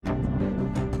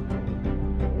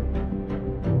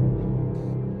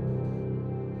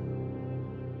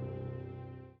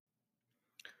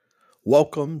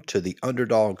Welcome to the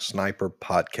Underdog Sniper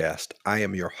Podcast. I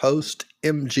am your host,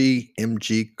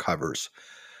 MG Covers.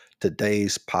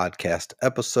 Today's podcast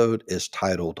episode is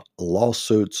titled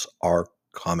Lawsuits Are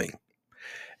Coming.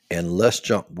 And let's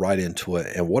jump right into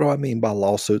it. And what do I mean by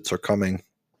lawsuits are coming?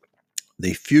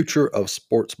 The future of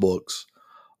sports books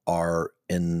are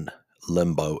in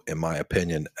limbo, in my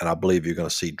opinion. And I believe you're going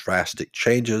to see drastic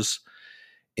changes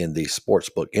in the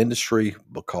sportsbook industry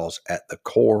because at the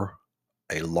core,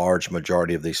 a large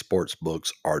majority of these sports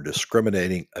books are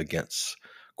discriminating against,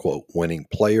 quote, winning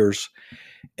players.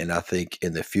 And I think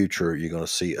in the future, you're going to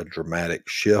see a dramatic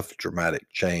shift, dramatic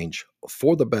change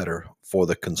for the better for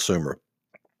the consumer.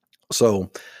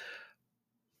 So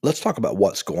let's talk about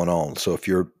what's going on. So if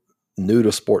you're new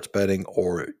to sports betting,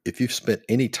 or if you've spent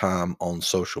any time on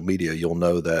social media, you'll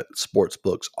know that sports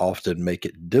books often make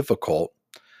it difficult,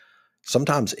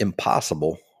 sometimes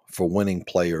impossible, for winning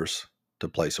players to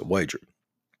place a wager.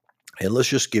 And let's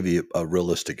just give you a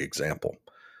realistic example.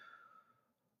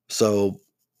 So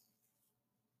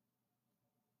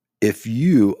if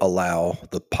you allow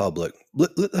the public,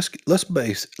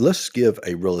 let's give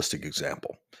a realistic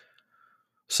example.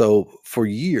 So for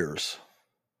years,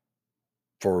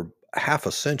 for half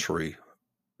a century,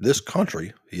 this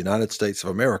country, the United States of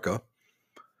America,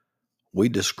 we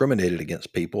discriminated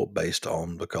against people based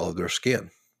on the color of their skin.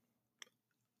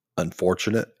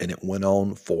 Unfortunate, and it went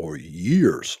on for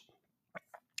years.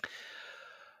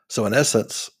 So in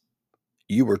essence,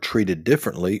 you were treated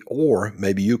differently, or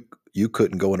maybe you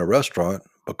couldn't go in a restaurant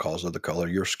because of the color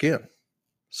of your skin.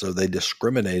 So they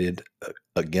discriminated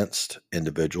against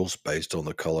individuals based on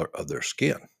the color of their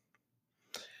skin.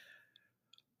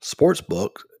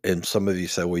 Sportsbook, and some of you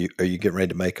say, well, are you getting ready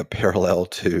to make a parallel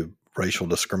to racial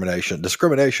discrimination?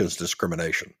 Discrimination is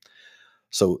discrimination.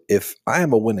 So if I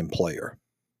am a winning player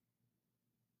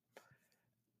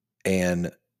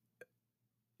and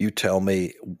you tell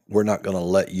me we're not going to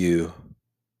let you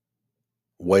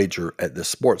wager at the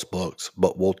sports books,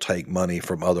 but we'll take money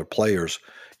from other players,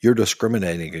 you're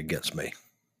discriminating against me.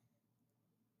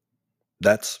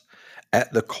 That's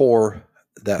at the core,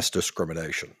 that's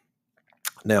discrimination.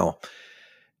 Now,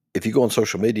 if you go on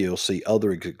social media, you'll see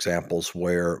other examples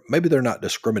where maybe they're not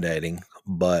discriminating,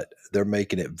 but they're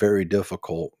making it very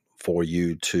difficult for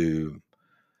you to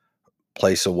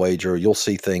place a wager. You'll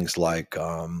see things like,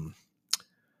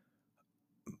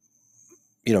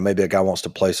 maybe a guy wants to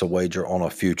place a wager on a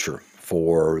future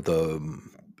for the,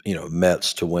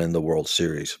 Mets to win the World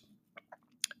Series.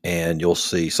 And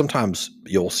sometimes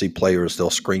you'll see players, they'll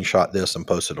screenshot this and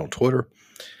post it on Twitter.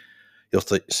 You'll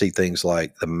see things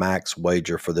like the max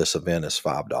wager for this event is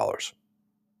 $5.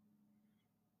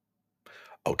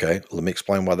 Okay, let me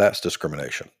explain why that's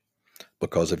discrimination.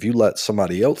 Because if you let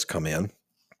somebody else come in,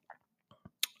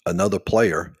 another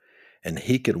player, and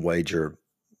he can wager,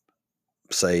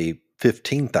 say,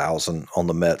 $15,000 on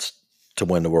the Mets to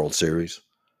win the World Series,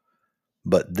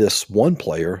 but this one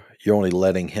player, you're only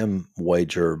letting him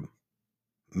wager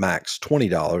max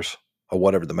 $20 or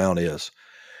whatever the amount is,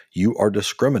 you are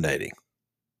discriminating.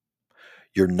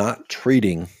 You're not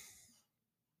treating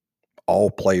all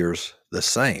players the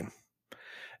same.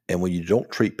 And when you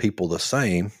don't treat people the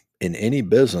same in any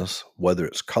business, whether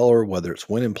it's color, whether it's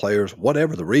winning players,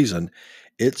 whatever the reason,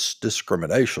 it's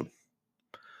discrimination.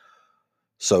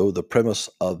 So the premise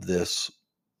of this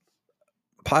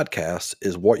podcast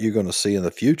is what you're going to see in the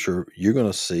future. You're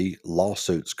going to see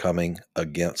lawsuits coming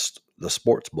against the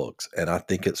sports books. And I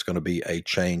think it's going to be a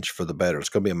change for the better. It's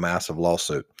going to be a massive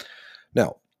lawsuit.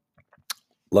 Now,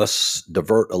 let's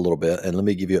divert a little bit and let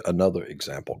me give you another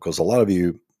example, because a lot of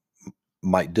you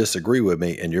might disagree with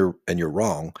me, and you're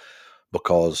wrong,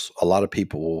 because a lot of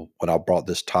people, when I brought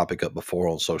this topic up before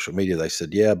on social media, they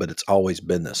said, yeah, but it's always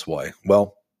been this way.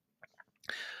 Well,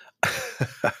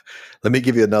 let me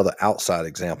give you another outside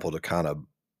example to kind of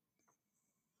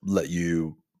let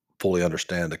you fully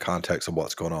understand the context of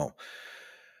what's going on.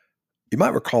 You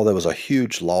might recall there was a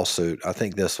huge lawsuit. I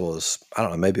think this was, I don't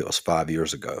know, maybe it was 5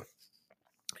 years ago.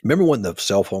 Remember when the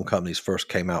cell phone companies first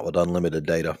came out with unlimited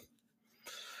data?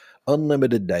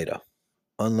 Unlimited data,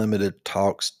 unlimited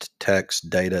talks, text,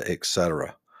 data,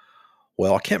 etc.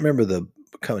 Well, I can't remember the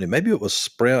company. Maybe it was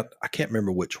Sprint. I can't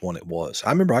remember which one it was. I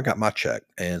remember I got my check,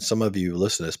 and some of you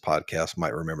listen to this podcast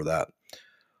might remember that.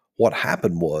 What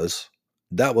happened was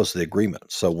that was the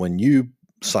agreement. So when you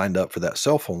signed up for that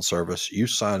cell phone service, you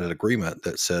signed an agreement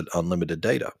that said unlimited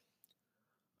data.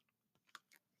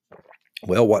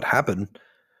 Well, what happened?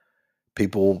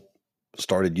 People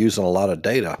started using a lot of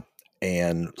data,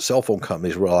 and cell phone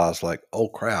companies realized, like, oh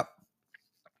crap,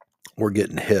 we're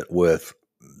getting hit with,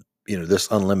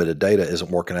 this unlimited data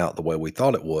isn't working out the way we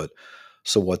thought it would.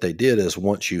 So what they did is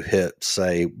once you hit,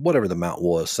 say, whatever the amount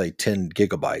was, say 10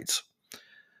 gigabytes,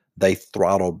 they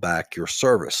throttled back your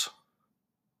service.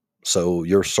 So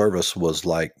your service was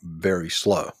like very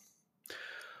slow.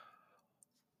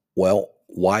 Well,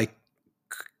 why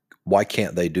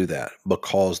can't they do that?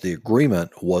 Because the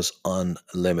agreement was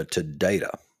unlimited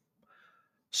data.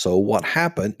 So what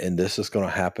happened, and this is going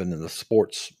to happen in the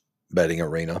sports betting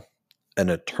arena, an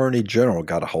attorney general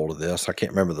got a hold of this. I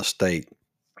can't remember the state,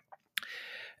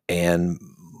 and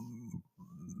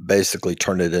basically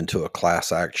turned it into a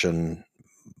class action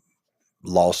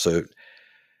lawsuit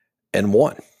and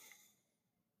won.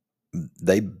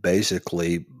 They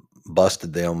basically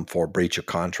busted them for breach of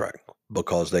contract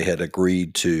because they had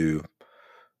agreed to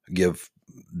give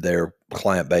their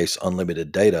client base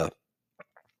unlimited data,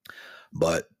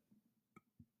 but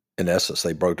in essence,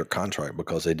 they broke their contract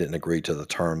because they didn't agree to the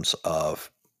terms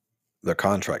of their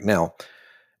contract. Now,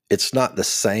 it's not the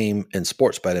same in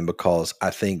sports betting because I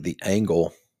think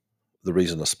the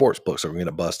reason the sports books are going to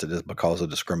get busted is because of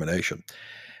discrimination.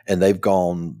 And they've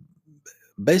gone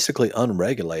basically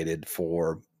unregulated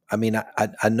for, I mean,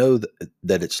 I know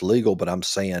that it's legal, but I'm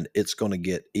saying it's going to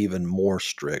get even more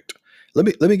strict.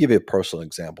 Let me give you a personal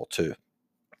example too.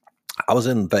 I was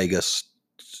in Vegas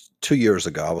 2 years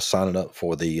ago. I was signing up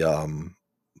for the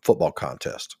football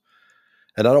contest,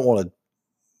 and I don't want to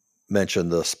mention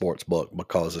the sports book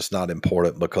because it's not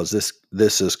important, because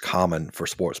this is common for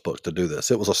sports books to do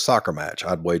this. It was a soccer match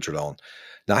I'd wagered on.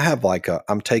 Now I have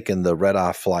I'm taking the red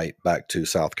eye flight back to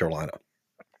South Carolina.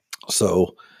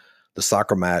 So the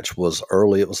soccer match was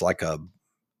early. It was like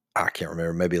I can't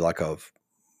remember, maybe like a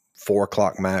 4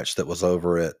 o'clock match that was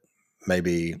over at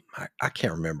maybe, I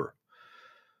can't remember.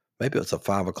 Maybe it was a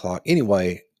 5 o'clock.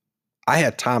 Anyway, I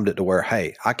had timed it to where,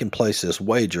 hey, I can place this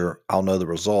wager. I'll know the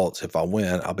results. If I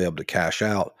win, I'll be able to cash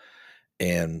out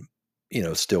and,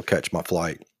 still catch my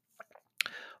flight.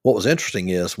 What was interesting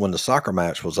is when the soccer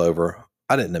match was over,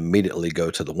 I didn't immediately go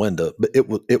to the window, but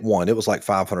it won. It was like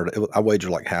 500. I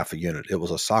wagered like half a unit. It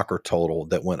was a soccer total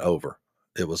that went over.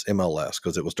 It was MLS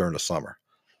because it was during the summer.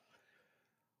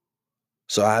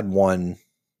 So I had won,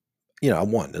 I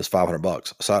won. It was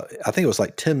 $500. So I think it was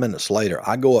like 10 minutes later,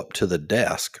 I go up to the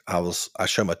desk. I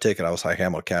show my ticket. I was like, hey,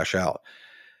 I'm going to cash out.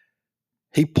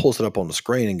 He pulls it up on the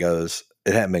screen and goes,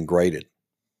 it hadn't been graded.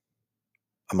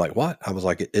 I'm like, what? I was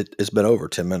like, it's been over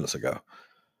 10 minutes ago.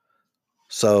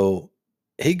 So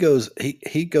he goes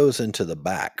into the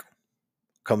back,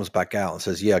 comes back out and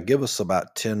says, yeah, give us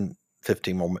about 10,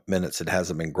 15 more minutes. It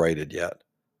hasn't been graded yet.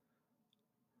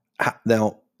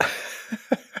 Now,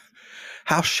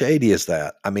 how shady is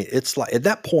that? I mean, it's like at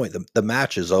that point, the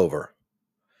match is over.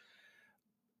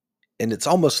 And it's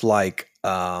almost like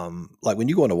when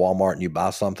you go into Walmart and you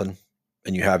buy something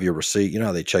and you have your receipt, you know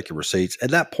how they check your receipts.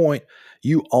 At that point,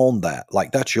 you own that.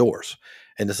 Like that's yours.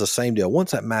 And it's the same deal.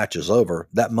 Once that match is over,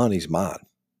 that money's mine.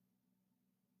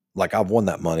 Like I've won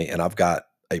that money and I've got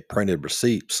a printed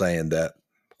receipt saying that,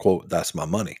 quote, that's my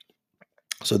money.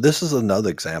 So this is another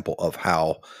example of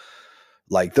how,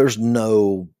 like, there's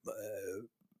no,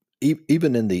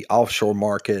 even in the offshore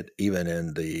market, even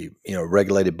in the,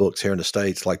 regulated books here in the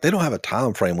States, like they don't have a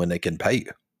time frame when they can pay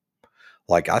you.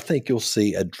 Like, I think you'll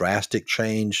see a drastic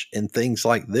change in things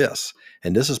like this.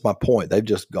 And this is my point. They've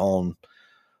just gone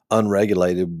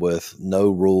unregulated with no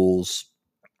rules.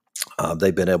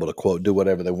 They've been able to, quote, do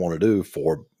whatever they want to do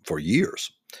for years.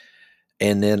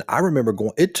 And then I remember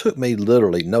it took me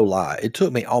literally, no lie, it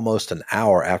took me almost an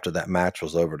hour after that match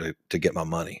was over to get my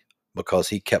money because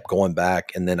he kept going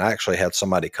back. And then I actually had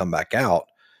somebody come back out.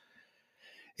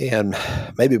 And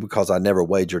maybe because I never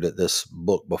wagered at this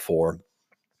book before,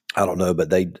 I don't know, but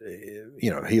they,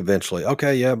 he eventually,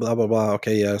 okay, yeah, blah, blah, blah.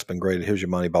 Okay, yeah, it's been great. Here's your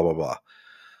money, blah, blah, blah.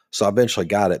 So I eventually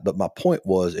got it. But my point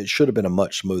was it should have been a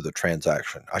much smoother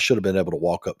transaction. I should have been able to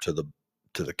walk up to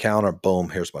the counter, boom,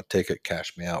 here's my ticket,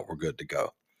 cash me out, we're good to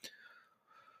go.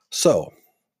 So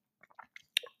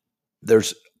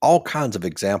there's all kinds of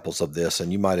examples of this,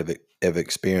 and you might have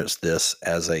experienced this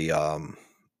as a,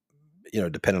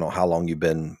 depending on how long you've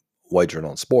been wagering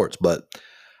on sports. But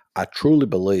I truly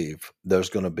believe there's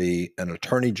going to be an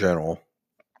attorney general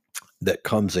that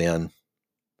comes in,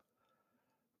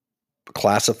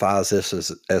 classifies this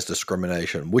as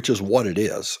discrimination, which is what it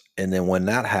is. And then when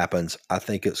that happens, I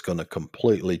think it's going to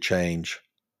completely change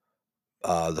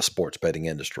the sports betting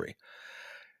industry.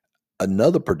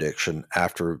 Another prediction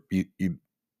after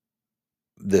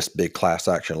this big class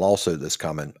action lawsuit that's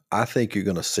coming, I think you're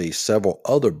going to see several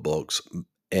other books.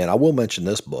 And I will mention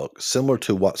this book, similar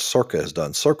to what Circa has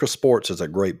done. Circa Sports is a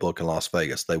great book in Las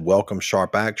Vegas. They welcome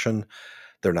sharp action.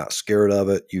 They're not scared of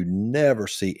it. You never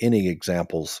see any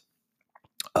examples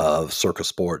of Circus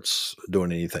Sports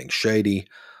doing anything shady,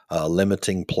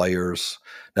 limiting players.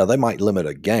 Now, they might limit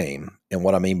a game. And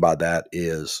what I mean by that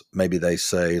is maybe they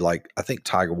say, like, I think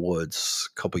Tiger Woods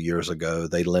a couple years ago,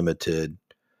 they limited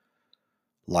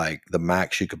like the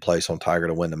max you could place on Tiger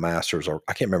to win the Masters, or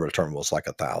I can't remember the term, was like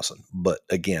 1,000. But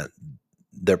again,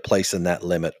 they're placing that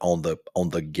limit on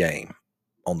the game,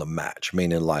 on the match,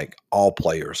 meaning like all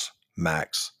players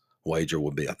max wager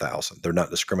would be 1,000. They're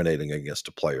not discriminating against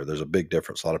a player. There's a big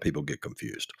difference. A lot of people get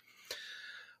confused,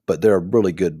 but they're a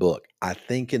really good book. I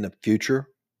think in the future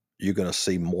you're going to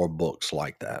see more books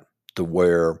like that, to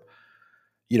where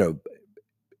you know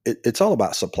it's all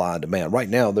about supply and demand. Right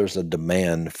now, there's a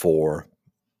demand for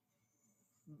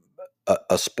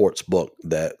a sports book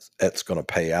that's going to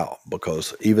pay out,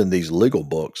 because even these legal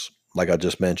books, like I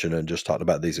just mentioned and just talked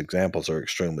about, these examples are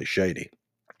extremely shady.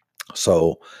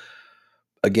 So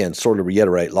again, sort of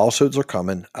reiterate, lawsuits are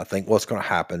coming. I think what's going to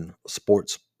happen,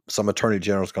 some attorney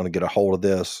general is going to get a hold of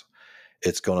this.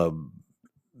 It's going to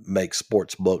make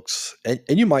sports books, and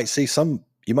you might see some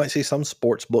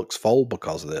sports books fold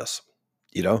because of this,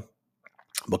 you know,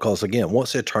 because again,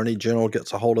 once the attorney general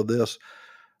gets a hold of this,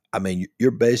 I mean,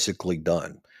 you're basically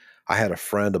done. I had a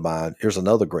friend of mine. Here's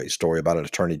another great story about an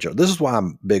attorney general. This is why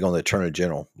I'm big on the attorney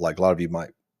general. Like a lot of you might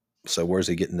say, where's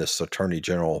he getting this attorney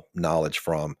general knowledge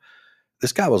from?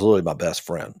 This guy was literally my best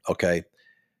friend. Okay.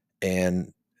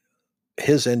 And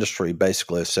his industry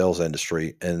basically a sales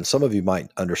industry. And some of you might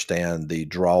understand the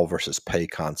draw versus pay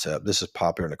concept. This is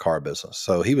popular in the car business.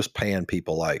 So he was paying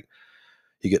people like,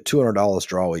 you get $200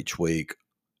 draw each week.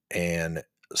 And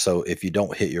so if you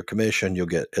don't hit your commission, you'll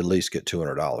at least get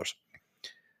 $200.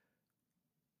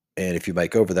 And if you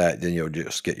make over that, then you'll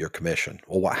just get your commission.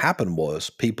 Well, what happened was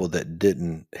people that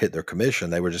didn't hit their commission,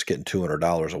 they were just getting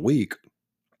 $200 a week.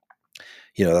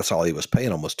 That's all he was paying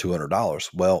them was $200.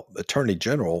 Well, attorney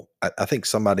general, I think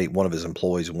one of his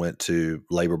employees went to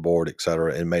labor board, et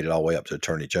cetera, and made it all the way up to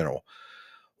attorney general.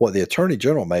 What the attorney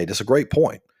general made is a great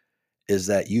point, is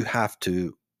that you have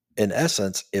to, in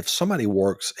essence, if somebody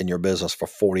works in your business for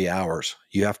 40 hours,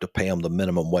 you have to pay them the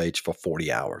minimum wage for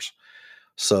 40 hours.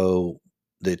 So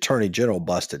the attorney general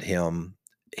busted him.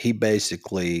 He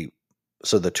basically,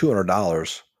 so the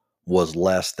 $200 was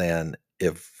less than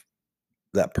if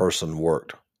that person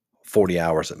worked 40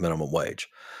 hours at minimum wage.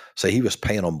 So he was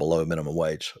paying them below minimum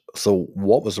wage. So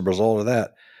what was the result of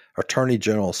that? Attorney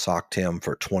general socked him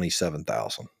for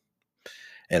 27,000.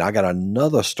 And I got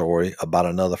another story about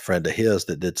another friend of his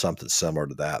that did something similar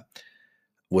to that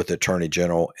with the attorney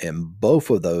general. And both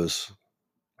of those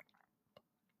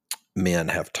men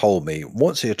have told me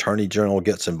once the attorney general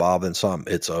gets involved in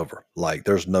something, it's over. Like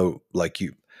there's no, like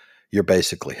you're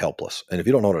basically helpless. And if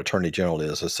you don't know what attorney general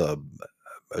is,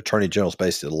 attorney general is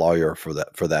basically a lawyer for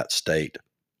that state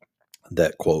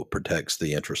that, quote, protects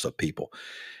the interests of people.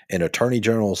 And attorney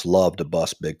generals love to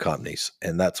bust big companies.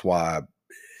 And that's why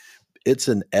it's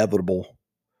inevitable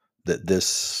that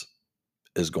this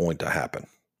is going to happen,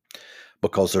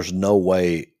 because there's no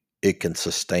way it can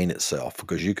sustain itself,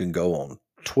 because you can go on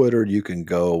Twitter, you can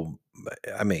go,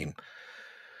 I mean,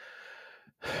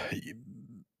 you,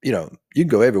 you can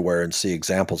go everywhere and see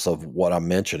examples of what I'm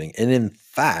mentioning. And in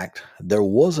fact, there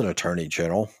was an attorney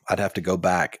general. I'd have to go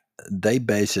back. They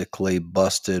basically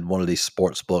busted one of these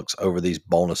sports books over these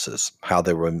bonuses, how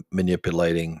they were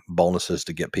manipulating bonuses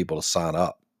to get people to sign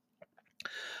up.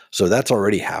 So that's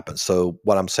already happened. So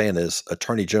what I'm saying is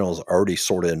attorney generals are already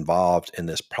sort of involved in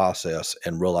this process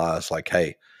and realize like,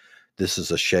 hey, this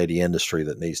is a shady industry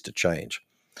that needs to change.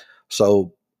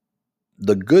 So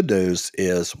the good news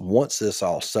is once this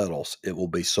all settles, it will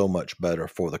be so much better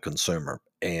for the consumer.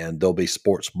 And there'll be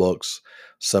sports books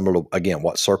similar to, again,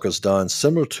 what Circa's done,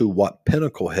 similar to what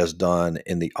Pinnacle has done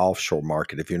in the offshore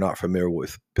market. If you're not familiar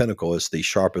with Pinnacle, it's the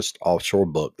sharpest offshore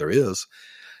book there is.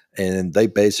 And they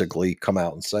basically come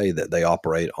out and say that they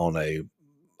operate on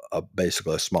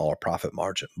basically a smaller profit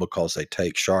margin because they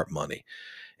take sharp money.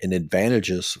 And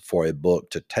advantages for a book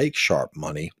to take sharp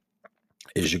money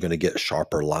is you're going to get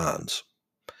sharper lines.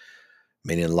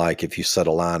 Meaning, like if you set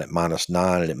a line at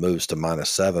 -9 and it moves to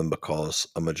 -7 because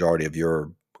a majority of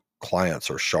your clients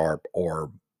are sharp,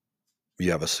 or you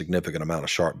have a significant amount of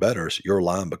sharp bettors, your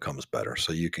line becomes better.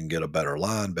 So you can get a better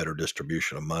line, better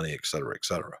distribution of money, et cetera, et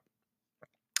cetera.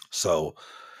 So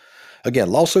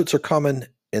again, lawsuits are coming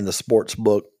in the sports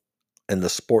book, in the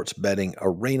sports betting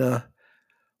arena.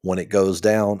 When it goes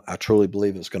down, I truly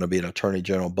believe it's going to be an attorney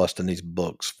general busting these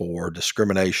books for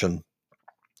discrimination.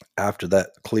 After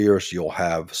that clears, you'll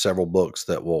have several books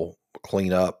that will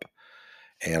clean up.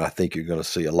 And I think you're going to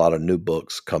see a lot of new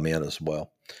books come in as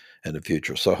well in the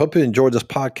future. So I hope you enjoyed this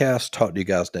podcast. Talk to you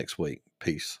guys next week.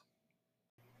 Peace.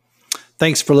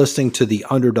 Thanks for listening to the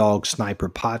Underdog Sniper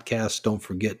podcast. Don't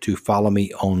forget to follow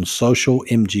me on social,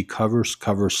 MG Covers,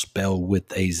 covers spelled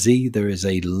with a Z. There is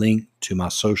a link to my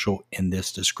social in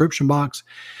this description box.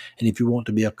 And if you want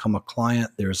to become a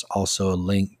client, there's also a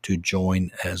link to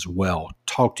join as well.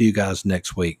 Talk to you guys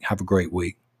next week. Have a great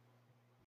week.